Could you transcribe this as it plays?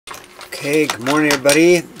Okay, good morning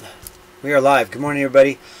everybody. We are live. Good morning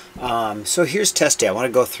everybody. So here's test day. I want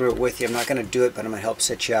to go through it with you. I'm not going to do it, but I'm going to help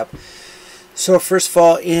set you up. So first of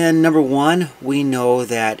all, in number one, we know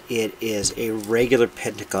that it is a regular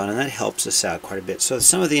pentagon, and that helps us out quite a bit. So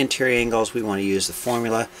some of the interior angles, we want to use the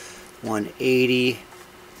formula 180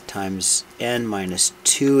 times n minus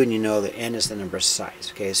 2, and you know that n is the number of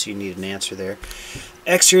sides. Okay, so you need an answer there.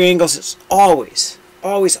 Exterior angles is always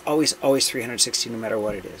 360 no matter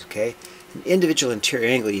what it is. Okay, an individual interior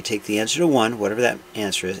angle, you take the answer to 1, whatever that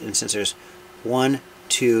answer is, and since there's 1,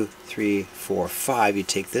 2, 3, 4, 5, you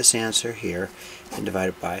take this answer here and divide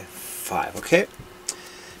it by 5. Okay,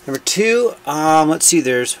 number 2, let's see,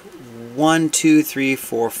 there's 1, 2, 3,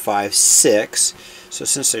 4, 5, 6. So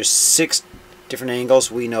since there's 6 different angles,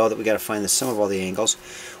 we know that we got to find the sum of all the angles,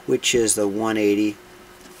 which is the 180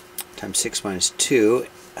 times 6 minus 2.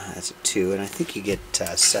 That's a 2, and I think you get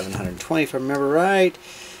 720 if I remember right.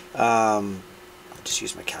 I'll just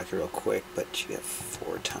use my calculator real quick, but you have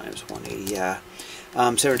 4 times 180, yeah.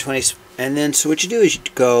 720, and then so what you do is you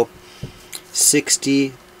go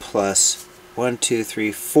 60 plus 1, 2,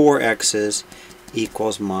 3, 4 x's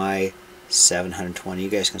equals my 720. You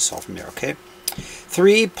guys can solve from there, okay?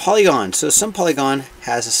 3, polygon. So some polygon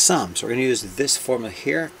has a sum. So we're going to use this formula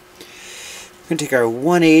here. We're going to take our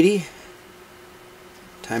 180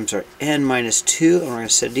 times our n minus 2, and we're going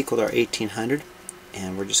to set it equal to our 1800,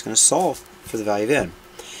 and we're just going to solve for the value of n.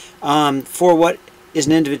 For what is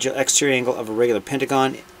an individual exterior angle of a regular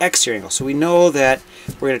pentagon? Exterior angle. So we know that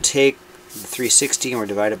we're going to take the 360 and we're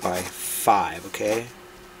divided by 5, okay?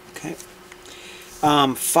 Okay.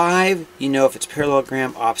 5, you know if it's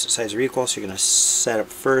parallelogram, opposite sides are equal, so you're going to set up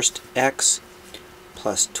first x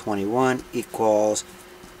plus 21 equals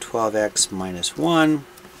 12x minus 1.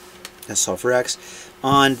 Let's solve for x.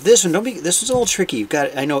 On this one, this one's a little tricky. You've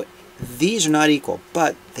got, I know these are not equal,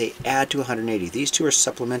 but they add to 180. These two are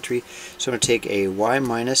supplementary, so I'm going to take a y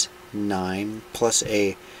minus 9 plus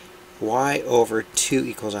a y over 2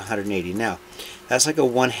 equals 180. Now, that's like a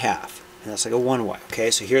 1/2, and that's like a 1y. Okay,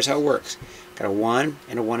 so here's how it works. Got a 1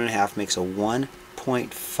 and a 1.5 makes a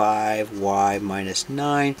 1.5 y minus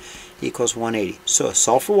 9 equals 180. So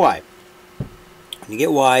solve for y. When you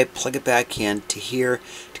get y, plug it back in to here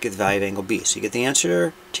to get the value of angle B. So you get the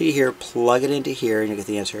answer to here, plug it into here, and you get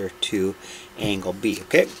the answer to angle B.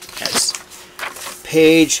 Okay, that's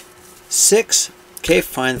page 6. Okay,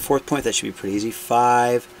 find the fourth point. That should be pretty easy.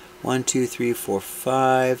 5, 1, 2, 3, 4,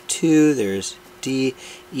 5, 2. There's D.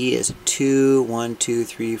 E is 2, 1, 2,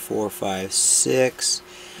 3, 4, 5, 6.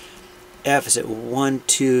 F is at 1,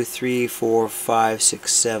 2, 3, 4, 5,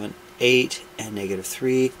 6, 7, 8, and negative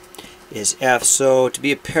 3 is F. So to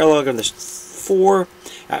be a parallelogram, there's 3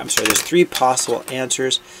 possible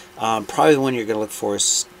answers. Probably the one you're going to look for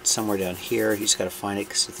is somewhere down here. You just got to find it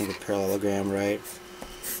because you think of parallelogram, right?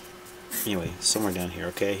 Anyway, somewhere down here,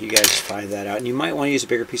 okay? You guys find that out. And you might want to use a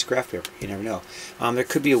bigger piece of graph paper. You never know. There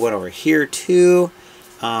could be one over here, too.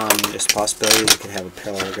 There's a possibility we could have a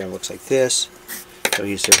parallelogram that looks like this. So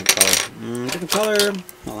use different color. Different color.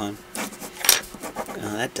 Hold on.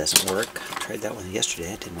 That doesn't work. I tried that one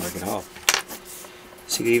yesterday. It didn't work at all.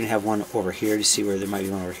 So you could even have one over here to see where there might be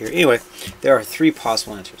one over here. Anyway, there are 3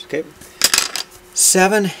 possible answers, okay?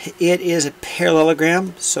 7, it is a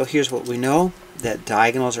parallelogram. So here's what we know, that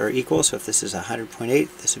diagonals are equal. So if this is 100.8,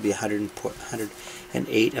 this would be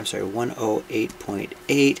 108. I'm sorry,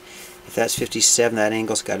 108.8. If that's 57, that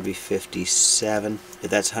angle's got to be 57. If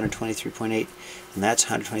that's 123.8, and that's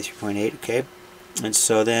 123.8, okay? And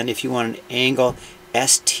so then if you want an angle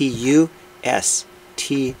STU, that's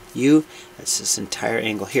this entire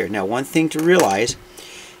angle here. Now, one thing to realize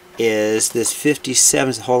is this 57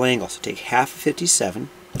 is the whole angle. So take half of 57.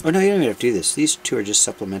 Oh, no, you don't even have to do this. These two are just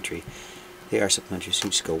supplementary. They are supplementary, so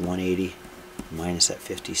you just go 180 minus that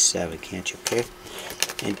 57, can't you? Okay.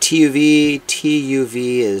 And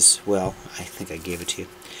TUV is, well, I think I gave it to you.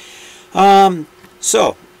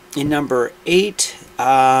 So in number 8,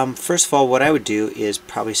 first of all, what I would do is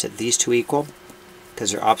probably set these two equal,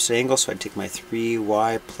 because they're opposite angles, so I'd take my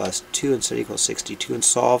 3y plus 2 and set equals 62 and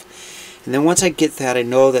solve. And then once I get that, I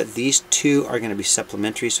know that these two are going to be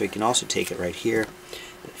supplementary, so I can also take it right here.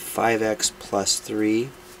 5x plus 3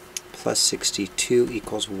 plus 62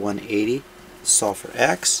 equals 180. Solve for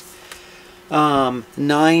x. 9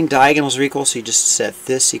 diagonals are equal, so you just set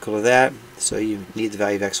this equal to that. So you need the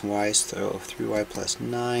value of x and y, so 3y plus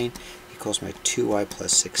 9 equals my 2y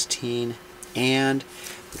plus 16. And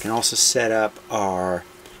we can also set up our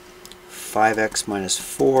 5x minus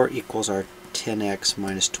 4 equals our 10x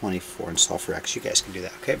minus 24 and solve for x. You guys can do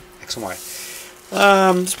that, okay? X and y.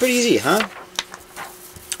 It's pretty easy, huh?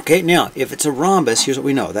 Okay. Okay, now if it's a rhombus, here's what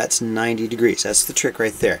we know. That's 90 degrees. That's the trick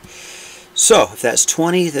right there. So if that's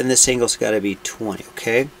 20, then this angle's got to be 20,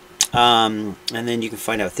 okay? And then you can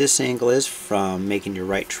find out what this angle is from making your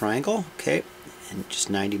right triangle, okay? And just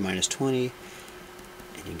 90 minus 20,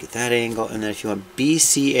 and you can get that angle. And then if you want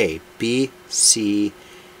BCA, BCA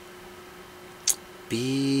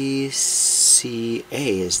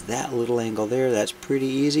is that little angle there. That's pretty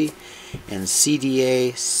easy. And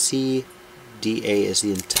CDA is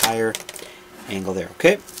the entire angle there,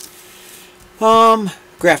 okay?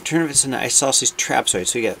 Graph turn if it's an isosceles trapezoid.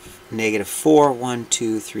 So you get -4, 1,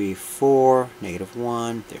 2, 3, 4,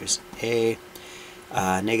 -1, there's A,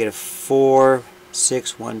 -4,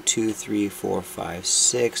 6, 1, 2, 3, 4, 5,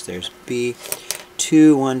 6, there's B,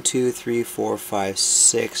 2, 1, 2, 3, 4, 5,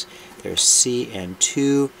 6, there's C and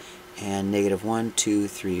 2, and -1, 2,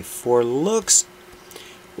 3, 4. Looks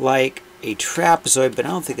like a trapezoid, but I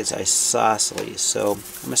don't think it's isosceles, so I'm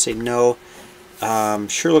going to say no.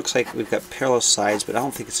 Sure looks like we've got parallel sides, but I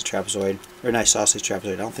don't think it's a trapezoid, or an isosceles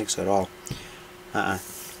trapezoid. I don't think so at all.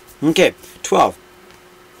 Okay, 12.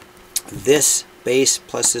 This base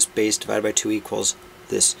plus this base divided by 2 equals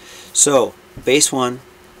this. So, base 1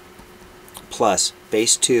 plus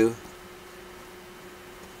base 2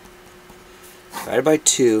 divided by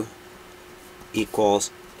 2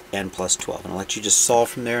 equals n plus 12. And I'll let you just solve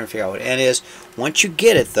from there and figure out what n is. Once you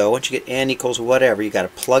get it, though, once you get n equals whatever, you got to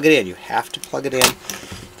plug it in. You have to plug it in. You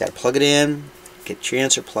got to plug it in, get your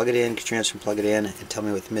answer, plug it in, get your answer, and plug it in, and tell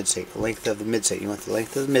me what the midsegment, the length of the midsegment. You want the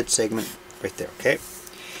length of the midsegment right there, okay?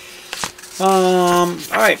 All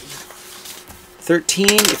right.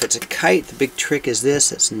 13, if it's a kite, the big trick is this.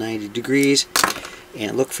 That's 90 degrees.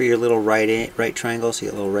 And look for your little right triangle. So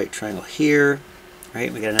you got a little right triangle here.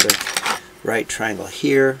 Right? We got another right triangle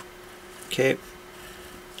here. Okay.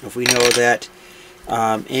 If we know that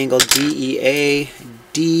angle DEA,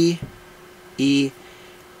 DAE,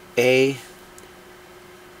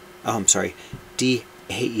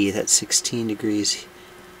 that's 16 degrees.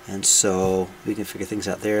 And so we can figure things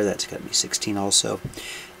out there. That's got to be 16 also.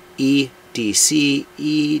 EDC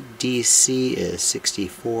is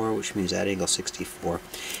 64, which means that angle 64.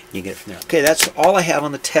 You get it from there. Okay, that's all I have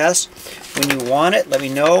on the test. When you want it, let me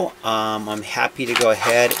know. I'm happy to go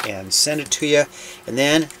ahead and send it to you. And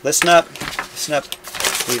then, listen up. When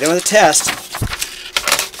you're done with the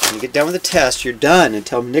test, you're done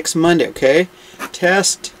until next Monday, okay?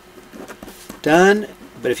 Test done.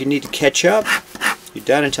 But if you need to catch up, you're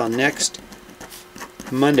done until next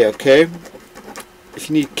Monday, okay? If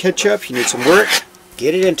you need catch up, you need some work,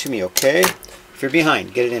 get it into me, okay? If you're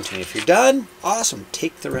behind, get it into me. If you're done, awesome.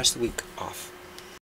 Take the rest of the week off.